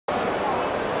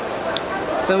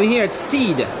So we're here at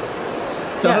Steed.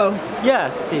 So yeah. hello. Yeah,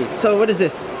 Steed. So what is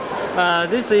this?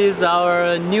 This is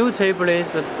our new tablet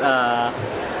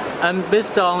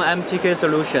based on MTK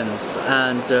solutions,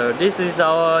 and this is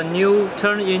our new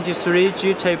turn-inch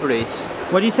 3G tablets.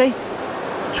 What do you say?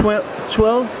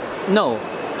 12? No,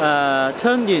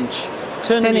 turn-inch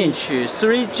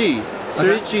 3G.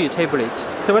 3G tablets.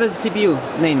 So what is the CPU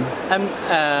name?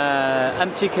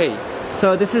 MTK.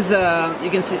 So this is you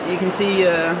can see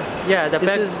yeah, the this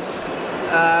back.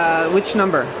 Is which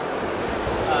number?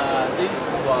 This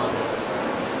one.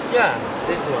 Yeah,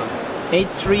 this one.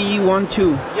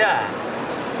 8312. Yeah.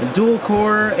 Dual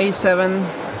core A7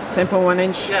 10.1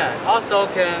 inch. Yeah. Also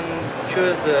can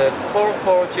choose a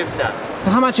core chipset. So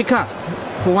how much it cost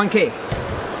for 1K?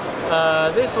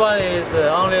 This one is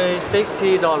only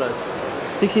 $60.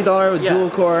 $60 with Yeah. dual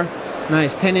core.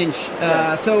 Nice, 10 inch.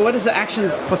 Yes. So what is the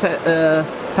actions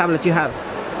tablet you have?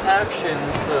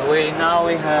 Actions. We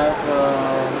have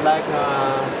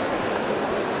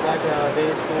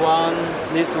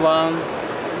this one.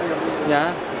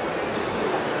 Yeah.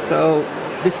 So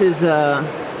this is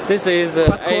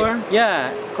quad core?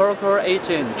 Yeah, core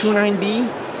 18. 29B.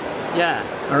 Yeah.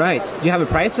 All right. Do you have a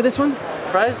price for this one?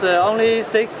 Price only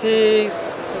 $63.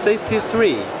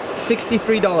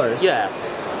 $63. Yes.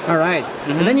 All right.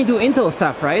 And then you do Intel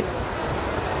stuff, right?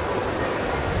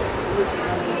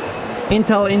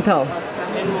 Intel.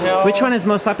 Which one is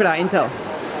most popular? Intel.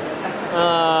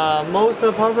 Most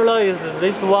popular is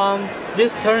this one.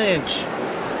 This turn-inch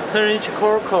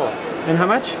core. And how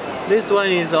much? This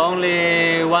one is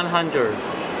only 100.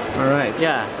 All right.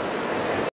 Yeah.